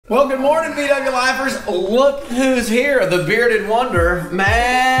Well, good morning, VW Lifers. Look who's here, the bearded wonder,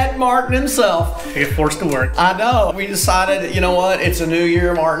 Mad Martin himself. I get forced to work. I know. We decided, you know what, it's a new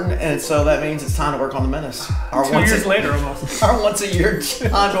year, Martin, and so that means it's time to work on the Menace. Our 2 years later, almost. Our once a year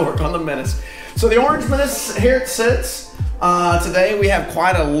time to work on the Menace. So the Orange Menace, here it sits. Today we have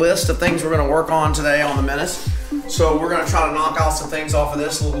quite a list of things we're going to work on today on the Menace. So we're going to try to knock out some things off of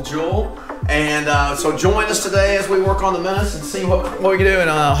this little jewel. And so join us today as we work on the Menace and see what we can do. And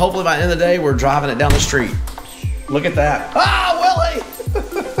hopefully by the end of the day, we're driving it down the street. Look at that. Ah, Willie!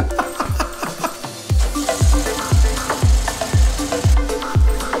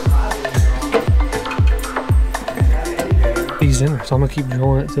 He's in there, so I'm going to keep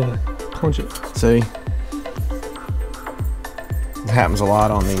drilling it till I punch it. See? It happens a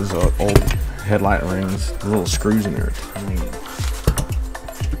lot on these old headlight rings. The little screws in there are tiny.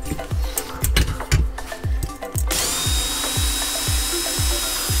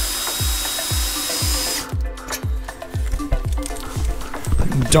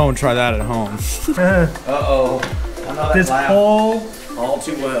 Don't try that at home. Uh-oh. I know that This laugh whole all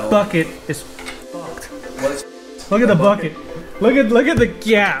too well. bucket is fucked. What is Look at the bucket. Look at the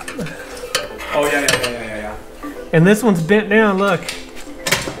gap. Oh, yeah. And this one's bent down, look.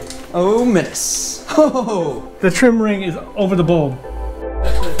 Oh, Menace. Oh. The trim ring is over the bulb.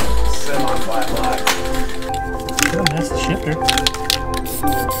 Semi-flat black. Oh, that's the shifter.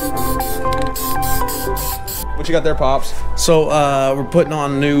 What you got there, Pops? So we're putting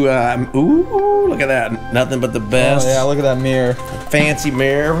on new, ooh, look at that. Nothing but the best. Oh, yeah, look at that mirror. Fancy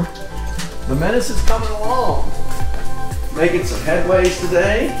mirror. The Menace is coming along. Making some headways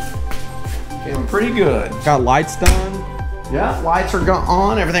today. Feeling pretty good. Got lights done. Yeah, lights are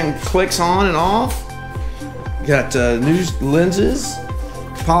on. Everything clicks on and off. Got new lenses.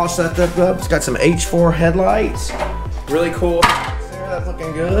 Polished that stuff up. It's got some H4 headlights. Really cool. There, that's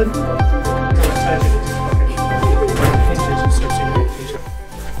looking good.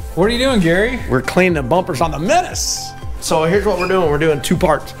 What are you doing, Gary? We're cleaning the bumpers on the Menace. So here's what we're doing. We're doing two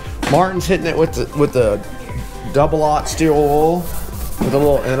parts. Martin's hitting it with the double-aught steel wool with a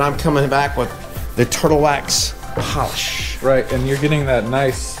little, and I'm coming back with the turtle wax polish. Right, and you're getting that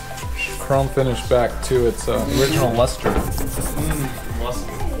nice chrome finish back to its original luster.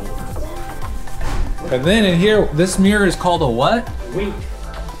 And then in here, this mirror is called a what? Wink.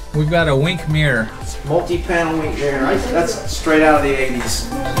 We've got a wink mirror. Multi-panel wink mirror. Right? That's straight out of the 80s.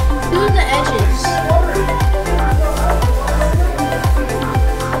 Look at the edges.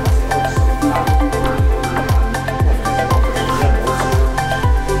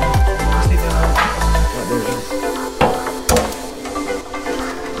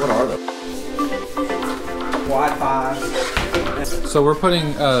 What are those? Wi-Fi. So we're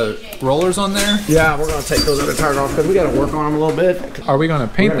putting rollers on there. Yeah, we're gonna take those other tires off because we gotta work on them a little bit. Are we going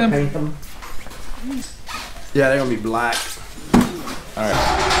to paint them? Paint them. Yeah, they're gonna be black. All right.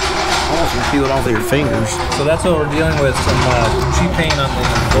 Oh, you can feel it off of your fingers. So that's what we're dealing with, some cheap paint on the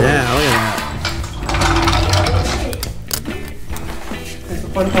rollers. Yeah, look at That's the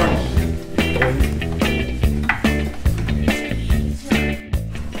fun part.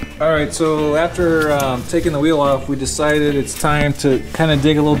 All right, so after taking the wheel off, we decided it's time to kind of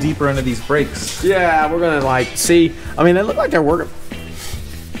dig a little deeper into these brakes. that. Yeah, we're gonna like see. I mean, they look like they're working.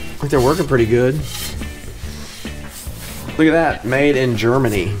 Like they're working pretty good. Look at that, made in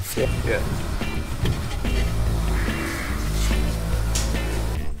Germany. Yeah.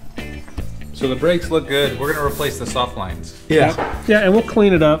 So the brakes look good. We're gonna replace the soft lines. Yeah. Yeah, and we'll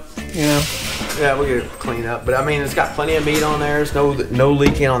clean it up, you know. Yeah, we'll get it cleaned up. But I mean, it's got plenty of meat on there. There's no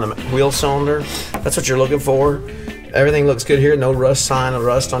leaking on the wheel cylinder. That's what you're looking for. Everything looks good here. No sign of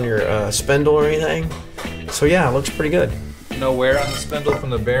rust on your spindle or anything. So yeah, it looks pretty good. No wear on the spindle from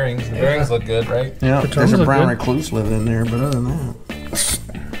the bearings. The bearings look good, right? Yeah, terms there's a look brown good. recluse living in there, but other than that,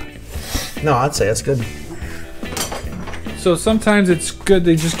 no, I'd say that's good. So sometimes it's good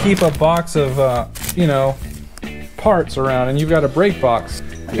to just keep a box of, you know, parts around, and you've got a brake box.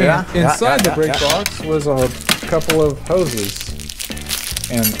 Yeah, And inside yeah, the brake yeah. box was a couple of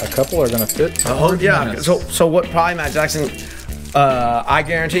hoses, and a couple are gonna fit. Oh yeah. So what? Probably Matt Jackson. I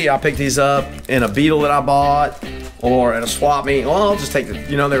guarantee I'll pick these up in a Beetle that I bought, or at a swap meet. Well, I'll just take the.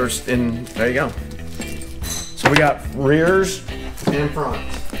 You know, there was in. There you go. So we got rears and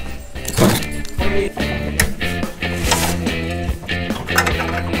fronts.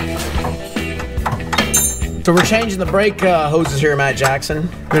 So we're changing the brake hoses here, Matt Jackson.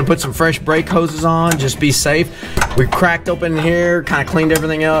 We're gonna put some fresh brake hoses on, just be safe. We cracked open here, kind of cleaned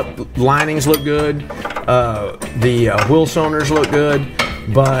everything up. Linings look good. The wheel cylinders look good,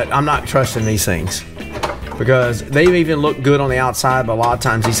 but I'm not trusting these things. because they even look good on the outside, but a lot of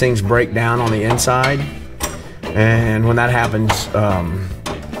times these things break down on the inside. And when that happens,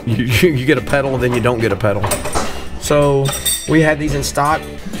 you get a pedal, then you don't get a pedal. So we had these in stock.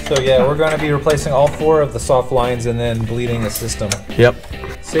 So yeah, we're going to be replacing all 4 of the soft lines and then bleeding the system. Yep.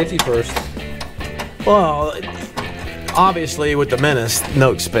 Safety first. Well, obviously with the Menace,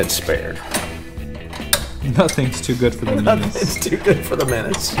 no expense spared. Nothing's too good for the Menace. It's too good for the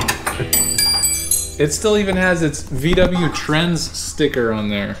Menace. It still even has its VW Trends sticker on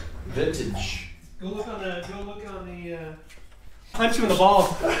there. Vintage. Go look on the. Punch you in the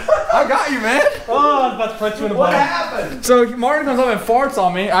balls. I got you, man. Oh, I was about to punch you in the balls. What happened? So Martin comes up and farts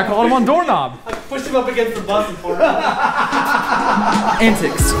on me. I called him on doorknob. I pushed him up against the bus and farted.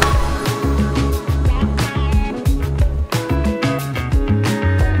 Antics.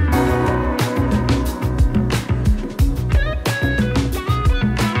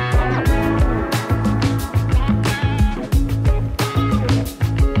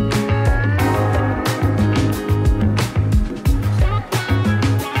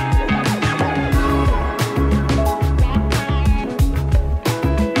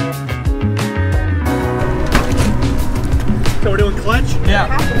 So we're doing clutch? Yeah.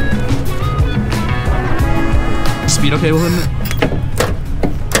 Speedo cable hitting it?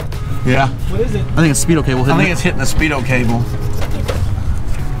 Yeah. What is it? I think it's speedo cable I hitting think it. it's hitting the speedo cable.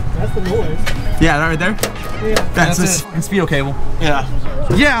 That's the noise. Yeah, that right there? Yeah. That's it. Speedo cable. Yeah.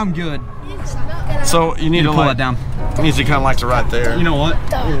 Yeah, I'm good. So you need to Pull like that down. It needs to kind of like to right there. You know what?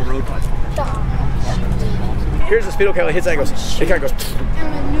 Here's the speedo cable. It hits that. It goes. It kind of goes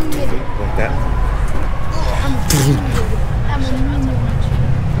like that.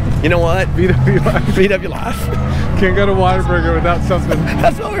 You know what? VW Life. Can't go to Whataburger without something.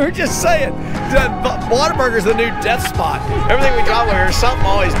 That's what we were just saying. Whataburger's the new death spot. Everything we drive over here, something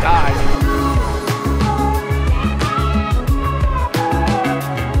always dies.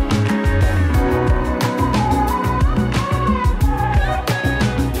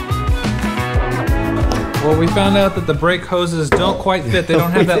 Well, we found out that the brake hoses don't quite fit. They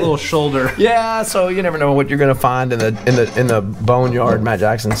don't have that little shoulder. Yeah, so you never know what you're gonna find in the boneyard, Matt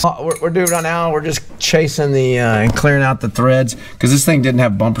Jackson's. We're doing right now. We're just chasing the and clearing out the threads because this thing didn't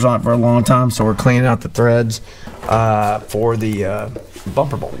have bumpers on it for a long time. So we're cleaning out the threads for the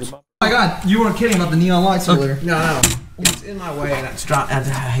bumper bolts. Oh my God, you weren't kidding about the neon lights earlier. No, it's in my way and it's I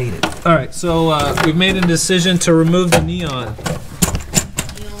hate it. All right, so we've made a decision to remove the neon.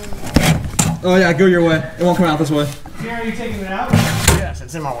 Oh yeah, go your way. It won't come out this way. Here, are you taking it out? Yes,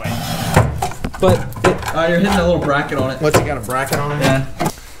 it's in my way. But You're hitting that little bracket on it. What's it got a bracket on it? Yeah.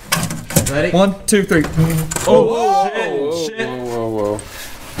 Ready? 1, 2, 3. oh, Shit. whoa.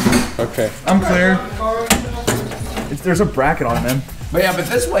 Okay. I'm clear. There's a bracket on it, man. But yeah, but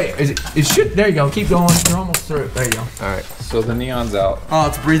this way, it should. There you go. Keep going. You're almost through it. There you go. All right. So the neon's out. Oh,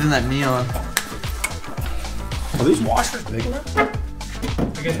 it's breathing that neon. Are these washers big enough? I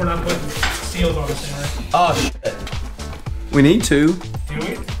guess we're not putting seals on this thing, right? Oh shit. We need to. Do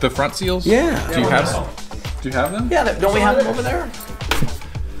we? The front seals? Yeah. Do you have them? Yeah. Don't we have them over there?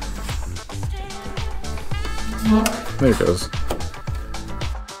 There it goes.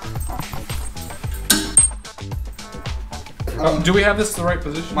 Do we have this the right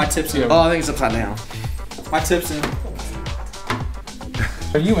position? My tip's in. Oh, I think it's upside down. My tip's in.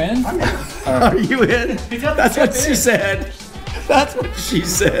 Are you in? Are you in? That's what she said. That's what she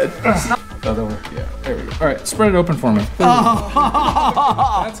said. Oh, yeah, there we go. All right, spread it open for me.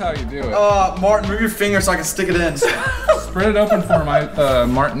 That's how you do it. Martin, move your finger so I can stick it in. Spread it open for my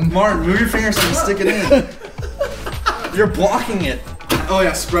Martin. Martin, move your finger so I can stick it in. You're blocking it. Oh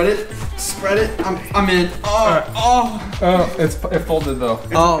yeah, spread it. Spread it. I'm in. Oh. Oh, it folded though.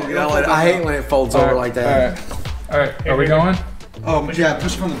 Oh, you know what? I hate when it folds over like that. All right. Are we going? Oh yeah,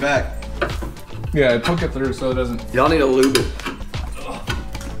 push it from the back. Yeah, poke it through so it doesn't. Y'all need to lube it.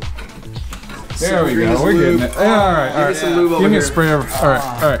 There we go. We're getting it. Yeah, all right. Give me some lube over Give me a here. spray over. All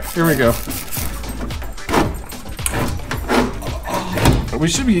right. Here we go. We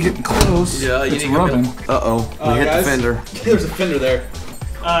should be getting close. Yeah, you it's need to rubbing. Uh-oh. We hit guys. the fender. There's a fender there.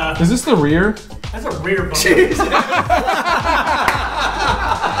 Is this the rear? That's a rear bumper.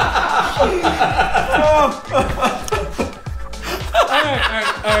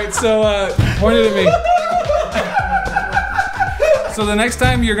 All right. So point it at me. So the next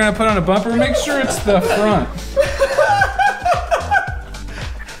time you're gonna put on a bumper, make sure it's the front.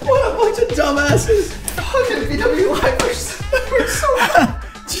 What a bunch of dumbasses. Fucking VW lifers.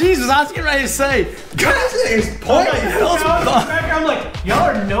 Jesus, I was getting ready to say, guys, it's pointing. I'm like, y'all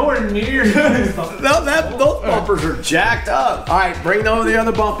are nowhere near this bumper. No, those bumpers are jacked up. All right, bring over the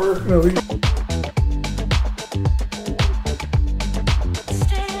other bumper.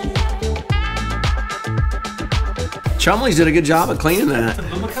 Chumley's did a good job of cleaning that.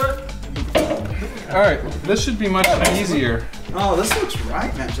 All right, this should be much easier. Oh, this looks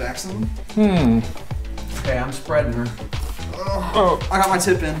right, Matt Jackson. Okay, I'm spreading her. Oh, I got my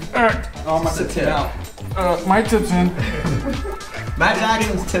tip in. Oh, my tip out. My tip's in. Matt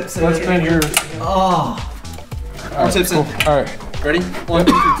Jackson's tips in. Let's spin yours. Oh. Our tips in. All right. Ready? 1,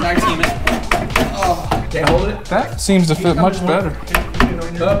 2, 3, tag team it. Oh. Can't hold it? That seems to fit much better.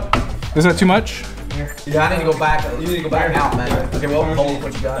 Is that too much? Yeah, I need to go back. You need to go back out, man. Okay, well, hold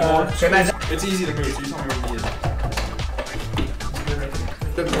what you got. Okay, Matt. It's easy to move, so you tell me where it is.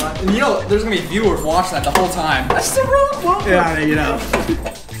 And you know, there's gonna be viewers watching that the whole time. That's the wrong one. Yeah, you know.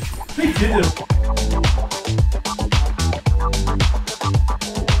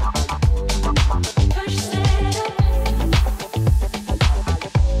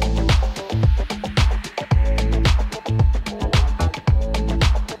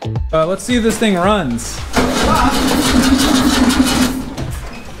 Let's see if this thing runs.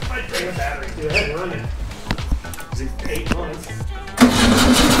 Might drain a battery too. I haven't run it. Is it 8 months?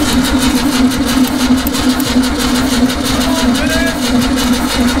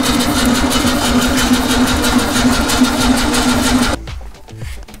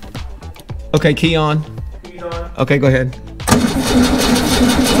 Okay, key on. Key's on. Okay, go ahead.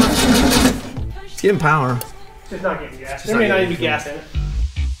 It's getting power. It's not getting gas. There may not even be gas in it.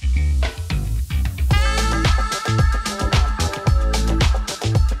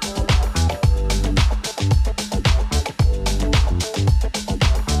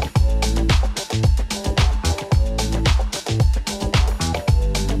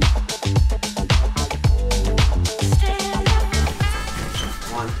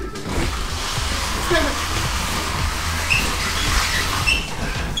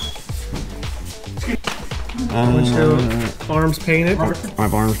 Arms painted. My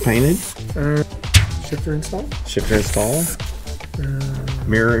arms painted. Shifter installed. Shifter install.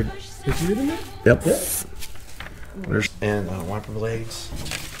 Mirror. Did you do it in there? Yep. And wiper blades.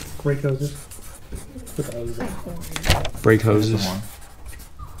 Brake hoses. Brake hoses.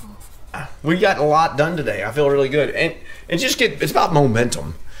 We got a lot done today. I feel really good. And it's about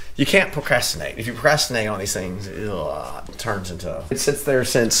momentum. You can't procrastinate. If you procrastinate on these things, it turns into... It sits there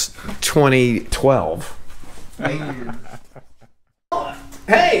since 2012.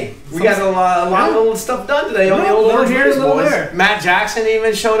 Hey, we got a lot of little stuff done today on the old Orange Menace boys. Matt Jackson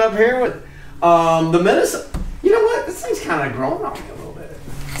even showed up here with the Menace. You know what? This thing's kind of growing on me a little bit.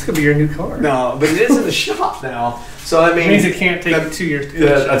 This could be your new car. No, but it is in the shop now. So that It means it can't take 2 years to finish.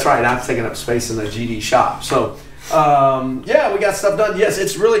 Yeah, that's right. I'm taking up space in the GD shop. So, yeah, we got stuff done. Yes,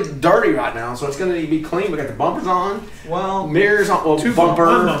 it's really dirty right now, so it's going to need to be clean. We got the bumpers on. Well, mirrors on. Well, bumper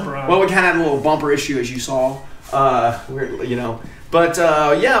on. Well, we kind of had a little bumper issue, as you saw. You know. But,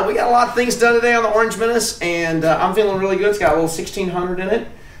 yeah, we got a lot of things done today on the Orange Menace, and I'm feeling really good. It's got a little 1600 in it.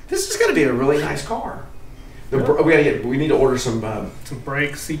 This is going to be a really nice car. We need to order some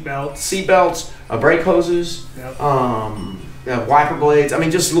brakes, seat belts, brake hoses, yep. Wiper blades. I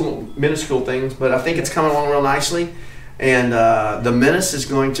mean, just little minuscule things, but I think it's coming along real nicely. And the Menace is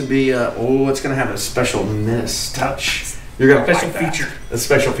going to be it's going to have a special Menace touch. You're going to like that. A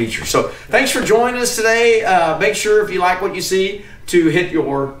special feature. So thanks for joining us today. Make sure if you like what you see to hit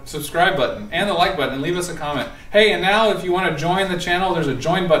your subscribe button and the like button and leave us a comment. Hey, and now if you want to join the channel, there's a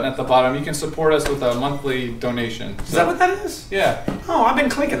join button at the bottom. You can support us with a monthly donation. Is that what that is? Yeah. Oh, I've been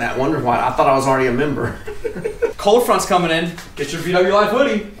clicking that. Wondering why. I thought I was already a member. cold front's coming in. Get your VW Life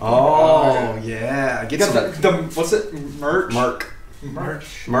hoodie. Oh, yeah. Get some. What's it? Merch.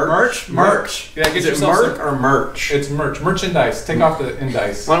 Yeah, get yourself merch or merch. It's merch. Merchandise. Take off the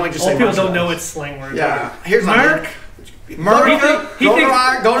indice. Why don't we just say people don't know it's slang words. Yeah. Here's Merc. Go to the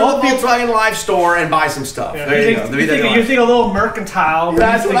Volkswagen Life store and buy some stuff. Yeah, there you go. You think a little mercantile.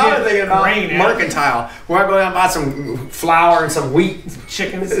 That's what I was thinking about. Mercantile. We're going to buy some flour and some wheat.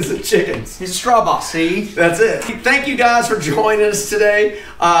 Chickens. Chickens. He's a straw boss. See? That's it. Thank you guys for joining us today.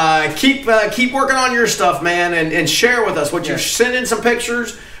 Keep working on your stuff, man, and share with us what you're sending some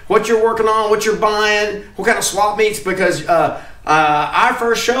pictures, what you're working on, what you're buying, what kind of swap meets, because our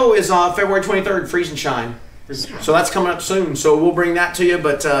first show is on February 23rd, Freeze and Shine. So that's coming up soon. So we'll bring that to you,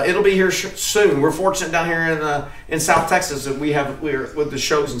 but it'll be here soon. We're fortunate down here in South Texas that we're with the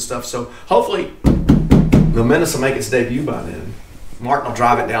shows and stuff. So hopefully the Menace will make its debut by then. Martin will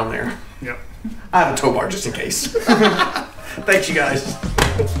drive it down there. Yep. I have a tow bar just in case. Thanks, you guys.